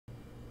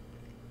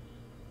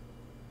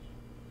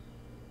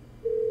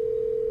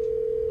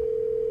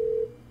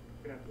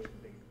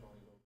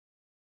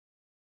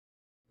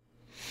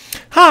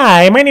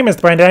Hi, my name is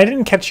Branden. I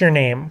didn't catch your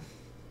name.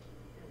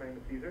 My name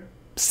is Caesar.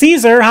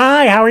 Caesar,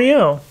 hi, how are you?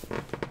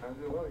 I'm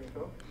doing well,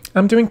 yourself?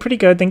 I'm doing pretty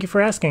good. Thank you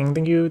for asking.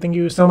 Thank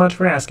you so much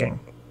for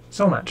asking.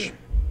 So much.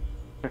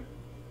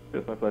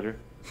 It's my pleasure.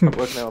 What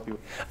can I help you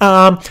with?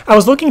 I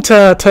was looking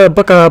to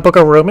book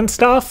a room and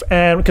stuff,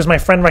 and because my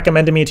friend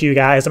recommended me to you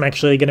guys, I'm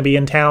actually going to be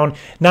in town.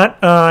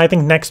 Not I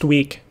think next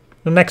week.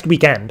 Next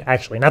weekend,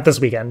 actually, not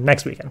this weekend.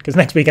 Next weekend, because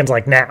next weekend's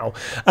like now.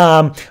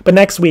 But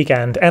next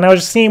weekend, and I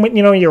was just seeing what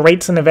your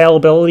rates and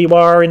availability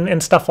are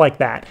and stuff like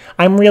that.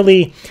 I'm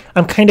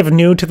kind of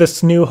new to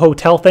this new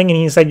hotel thing, and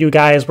he said you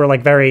guys were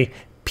like very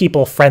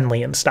people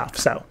friendly and stuff.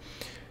 So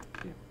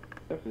Yeah,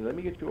 definitely. Let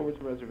me get you over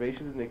some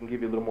reservations, and they can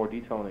give you a little more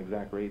detail on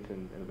exact rates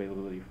and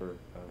availability for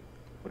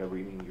whatever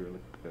evening you're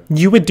looking to.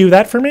 you would do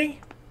that for me?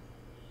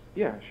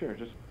 Yeah, sure.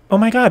 Just Oh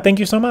my God, thank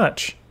you so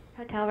much.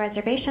 Hotel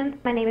reservations.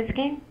 My name is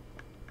Game.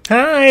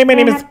 Hi, my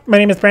name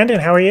is Branden.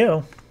 How are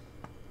you?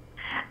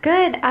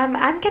 Good.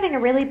 I'm getting a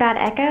really bad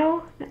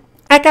echo.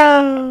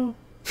 Echo.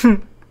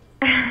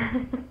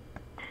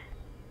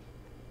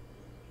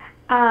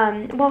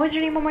 What was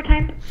your name one more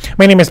time?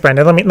 My name is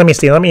Branden. Let me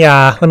see. Let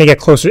me get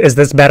closer. Is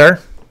this better?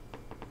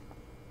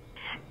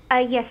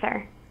 Yes,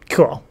 sir.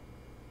 Cool.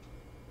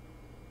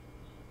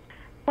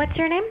 What's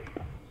your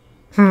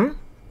name?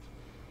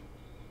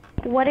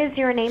 What is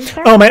your name,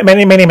 sir? Oh, my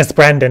name is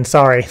Branden.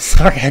 Sorry,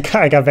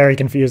 I got very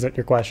confused at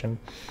your question.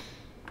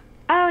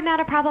 Oh, not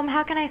a problem.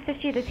 How can I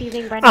assist you this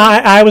evening, Branden?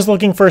 I was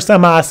looking for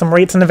some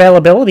rates and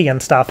availability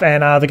and stuff,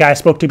 and the guy I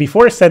spoke to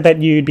before said that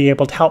you'd be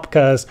able to help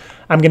because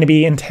I'm going to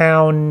be in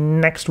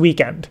town next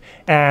weekend,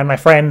 and my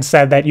friend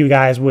said that you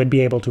guys would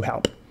be able to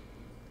help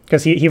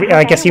because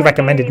I guess he what day are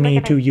recommended you me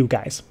looking to at? you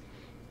guys.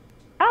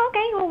 Oh,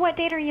 okay. Well, what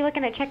date are you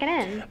looking at checking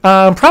in?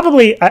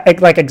 Probably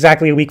like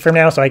exactly a week from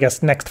now, so I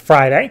guess next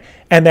Friday,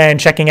 and then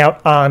checking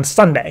out on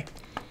Sunday.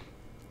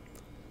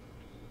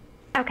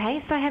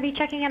 Okay, so I have you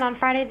checking in on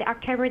Friday,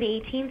 October the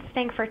 18th,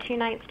 staying for 2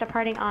 nights,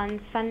 departing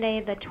on Sunday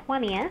the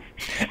 20th.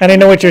 And I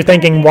know what you're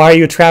thinking. Why are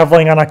you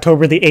traveling on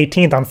October the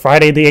 18th? On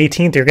Friday the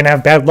 18th, you're going to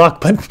have bad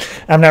luck,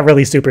 but I'm not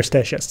really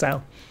superstitious,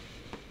 so.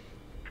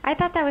 I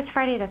thought that was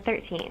Friday the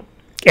 13th.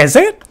 Is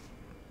it?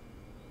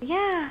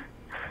 Yeah.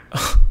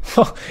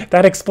 Well,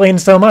 that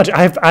explains so much.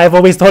 I've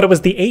always thought it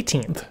was the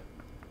 18th.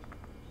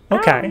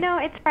 Okay. Oh, no,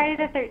 it's Friday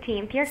the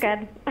 13th. You're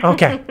good.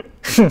 Okay.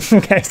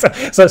 Okay,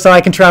 so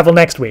I can travel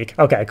next week.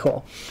 Okay,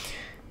 cool.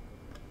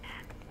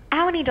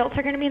 How many adults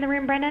are going to be in the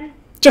room, Brendan?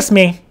 Just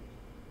me.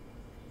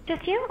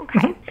 Just you?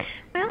 Okay.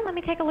 Well, let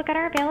me take a look at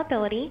our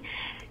availability.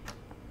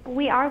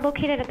 We are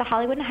located at the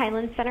Hollywood and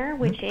Highlands Center,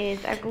 which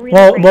is a really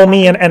great Well,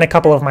 me shopping and a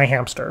couple of my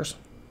hamsters.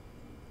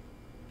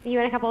 You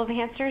and a couple of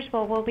hamsters?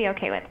 Well, we'll be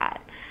okay with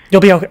that.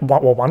 You'll be okay.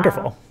 Well,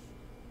 wonderful.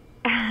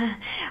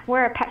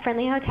 We're a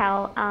pet-friendly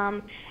hotel,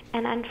 and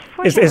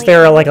unfortunately... Is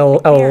there a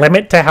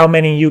limit to how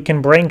many you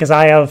can bring?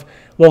 Because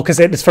because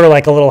it's for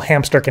like a little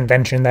hamster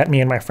convention that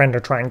me and my friend are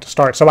trying to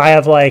start. So I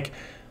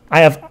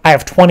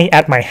have 20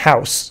 at my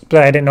house,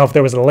 but I didn't know if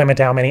there was a limit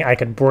to how many I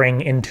could bring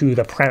into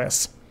the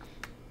premise.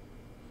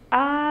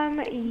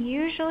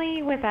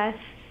 Usually with us,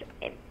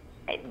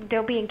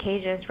 they'll be in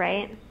cages,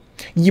 right?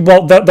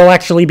 Well, they'll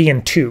actually be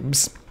in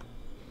tubes.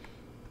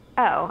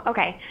 Oh,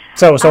 okay.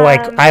 So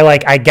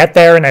I get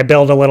there and I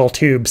build a little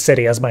tube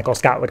city, as Michael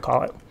Scott would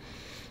call it.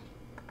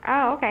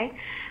 Oh, okay.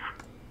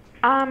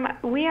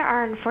 We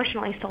are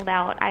unfortunately sold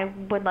out. I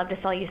would love to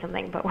sell you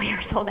something, but we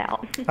are sold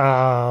out.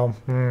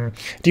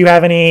 Do you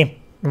have any?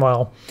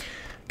 Well, I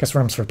guess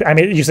rooms for. I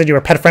mean, you said you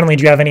were pet friendly.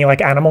 Do you have any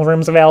like animal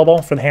rooms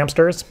available for the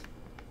hamsters?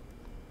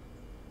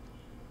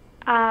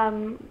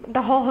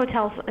 The whole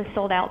hotel is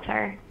sold out,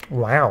 sir.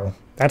 Wow,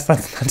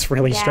 that's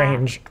really Yeah.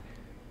 strange.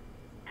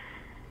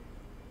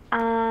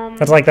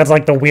 That's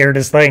like the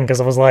weirdest thing because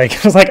I was like,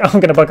 oh, I'm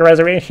gonna book a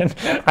reservation.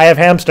 I have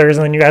hamsters,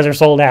 and then you guys are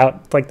sold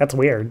out. It's like that's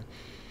weird.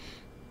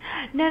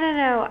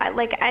 No.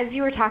 Like as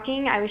you were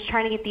talking, I was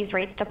trying to get these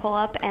rates to pull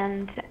up,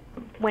 and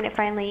when it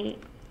finally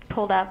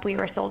pulled up, we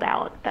were sold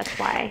out. That's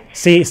why.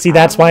 See,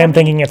 that's why I'm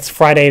thinking it's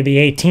Friday the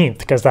 18th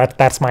because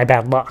that's my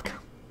bad luck.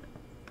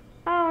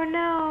 Oh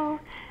no.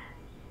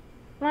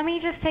 Let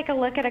me just take a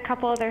look at a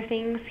couple other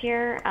things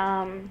here.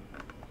 I'm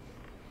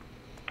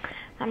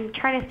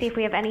trying to see if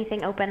we have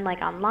anything open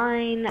like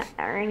online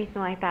or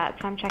anything like that.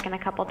 So I'm checking a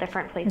couple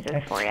different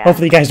places for you.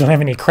 Hopefully you guys don't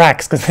have any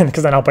cracks because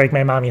then I'll break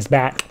my mommy's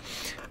back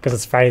because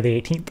it's Friday the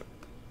 18th.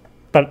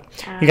 But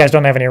you guys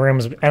don't have any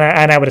rooms, and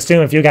I would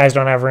assume if you guys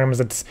don't have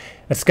rooms, it's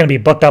going to be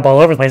booked up all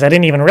over the place. I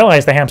didn't even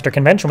realize the hamster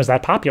convention was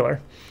that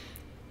popular.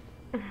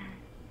 I'm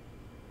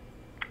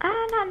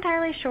not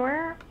entirely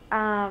sure.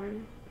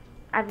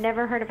 I've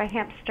never heard of a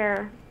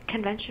hamster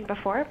convention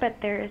before,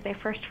 but there is a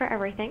first for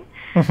everything.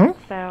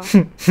 So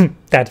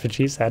That's what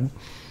she said.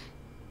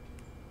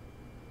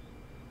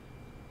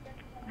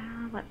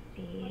 let's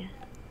see.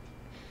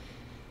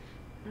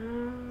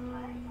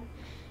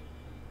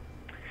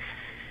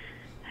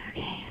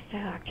 Okay, so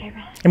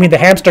October. I mean, the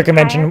hamster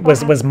convention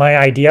was my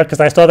idea because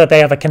I saw that they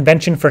have a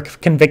convention for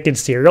convicted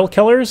serial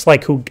killers,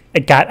 like who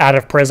got out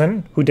of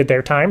prison, who did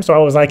their time. So I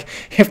was like,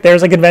 if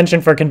there's a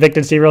convention for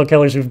convicted serial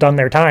killers who've done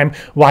their time,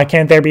 why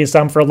can't there be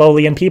some for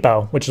Loli and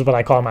Peepo, which is what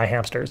I call my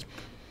hamsters?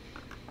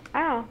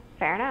 Oh,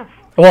 fair enough.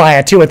 Well, I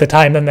had 2 at the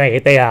time. Then they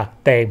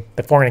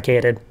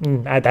fornicated.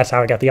 That's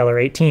how I got the other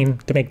 18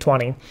 to make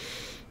 20.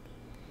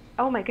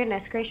 Oh my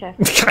goodness gracious!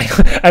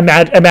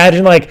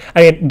 Imagine like,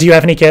 I mean, do you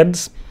have any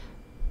kids?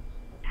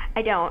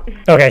 I don't.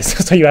 Okay,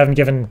 so you haven't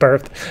given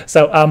birth.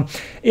 So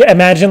yeah,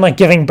 imagine like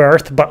giving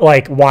birth, but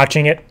like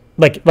watching it.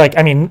 Like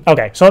I mean,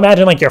 okay. So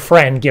imagine like your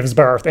friend gives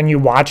birth and you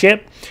watch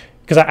it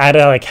because I had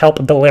to like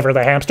help deliver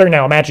the hamster.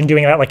 Now imagine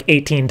doing that like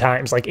 18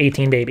 times, like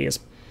 18 babies.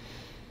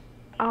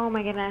 Oh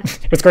my goodness.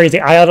 It's crazy.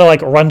 I had to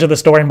like run to the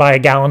store and buy a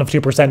gallon of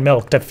 2%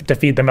 milk to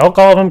feed the milk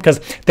all of them because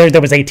there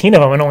was 18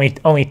 of them and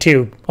only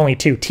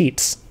two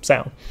teats.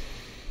 So.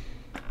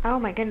 Oh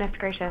my goodness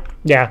gracious.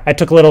 Yeah, I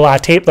took little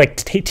tape like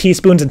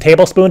teaspoons and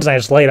tablespoons and I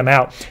just laid them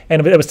out,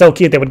 and it was so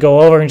cute. They would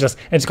go over and just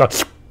go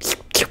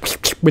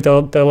with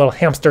the little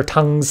hamster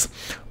tongues,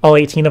 all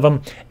 18 of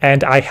them,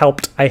 and I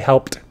helped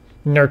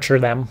nurture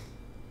them.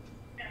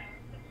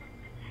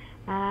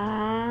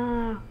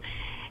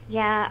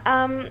 Yeah.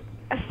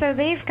 So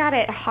they've got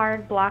it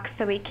hard blocked,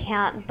 so we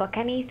can't book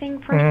anything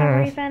for some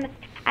reason.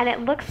 And it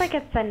looks like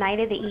it's the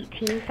night of the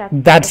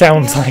 18th. That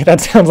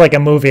sounds like a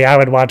movie I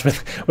would watch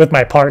with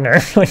my partner.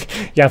 Like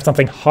you have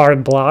something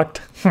hard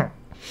blocked.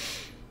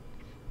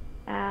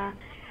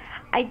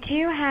 I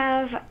do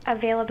have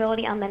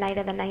availability on the night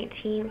of the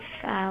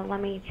 19th. Let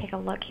me take a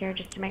look here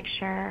just to make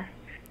sure.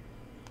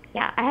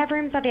 Yeah, I have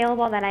rooms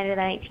available the night of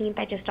the 19th.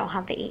 I just don't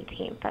have the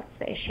 18th. That's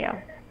the issue.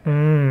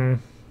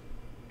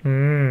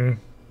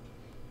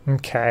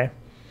 Okay.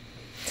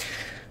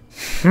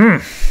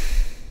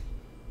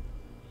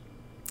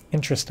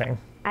 Interesting.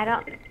 I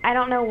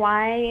don't know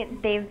why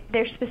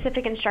there's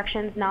specific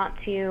instructions not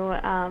to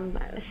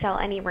sell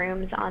any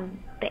rooms on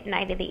the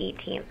night of the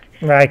 18th.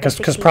 Right,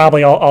 because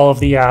probably all of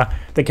the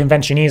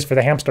conventionees for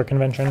the hamster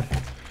convention,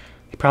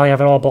 they probably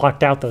have it all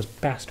blocked out. Those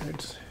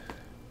bastards.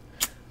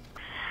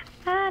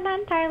 Not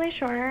entirely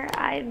sure.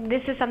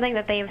 This is something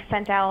that they've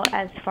sent out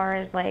as far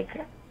as like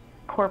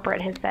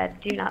corporate has said,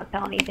 do not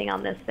sell anything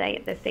on this date,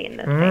 and this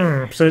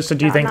date. So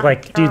do you think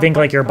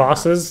like your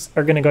bosses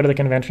are going to go to the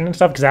convention and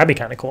stuff? Because that'd be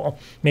kind of cool.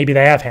 Maybe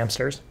they have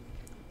hamsters.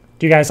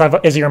 Do you guys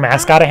have? Is your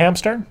mascot a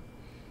hamster?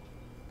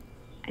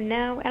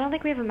 No, I don't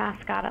think we have a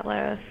mascot at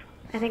Lowe's.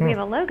 I think we have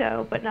a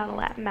logo, but not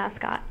a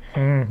mascot.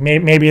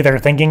 Maybe they're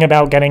thinking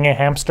about getting a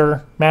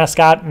hamster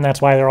mascot, and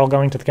that's why they're all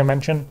going to the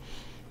convention.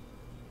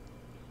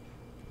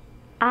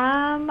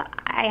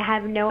 I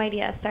have no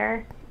idea,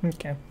 sir.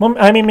 Okay. Well,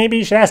 I mean, maybe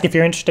you should ask if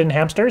you're interested in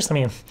hamsters. I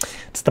mean,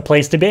 it's the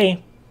place to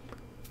be.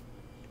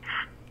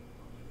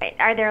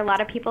 Are there a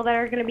lot of people that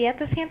are going to be at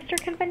this hamster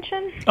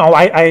convention? Oh,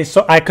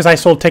 because I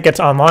sold tickets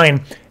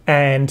online,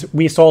 and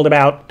we sold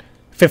about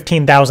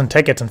 15,000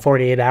 tickets in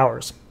 48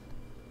 hours.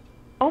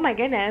 Oh my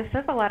goodness,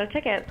 that's a lot of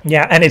tickets.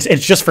 Yeah, and it's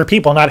just for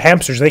people, not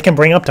hamsters. They can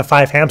bring up to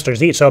 5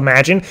 hamsters each. So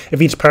imagine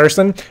if each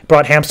person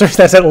brought hamsters.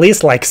 That's at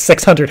least like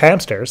 600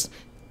 hamsters.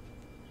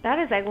 That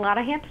is a lot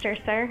of hamsters,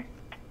 sir.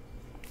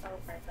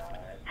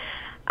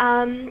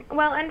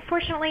 Well,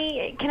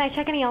 unfortunately, can I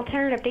check any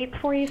alternative dates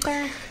for you,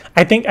 sir?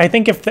 I think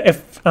if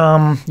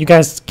you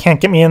guys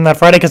can't get me in that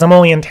Friday because I'm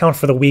only in town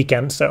for the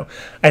weekend, so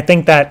I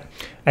think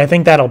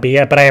that'll be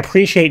it. But I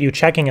appreciate you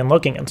checking and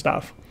looking and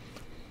stuff.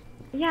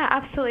 Yeah,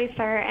 absolutely,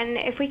 sir. And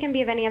if we can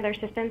be of any other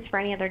assistance for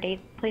any other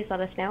dates, please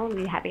let us know, and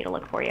we'd be happy to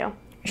look for you.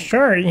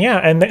 Sure, yeah,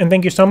 and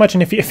thank you so much.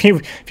 And if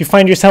you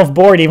find yourself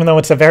bored, even though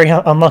it's a very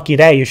unlucky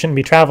day, you shouldn't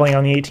be traveling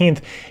on the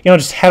 18th.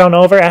 Just head on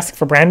over, ask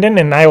for Branden,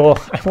 and I will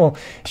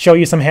show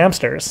you some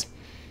hamsters.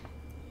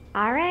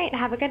 All right,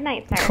 have a good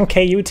night, sir.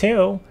 Okay, you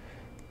too.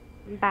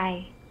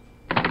 Bye.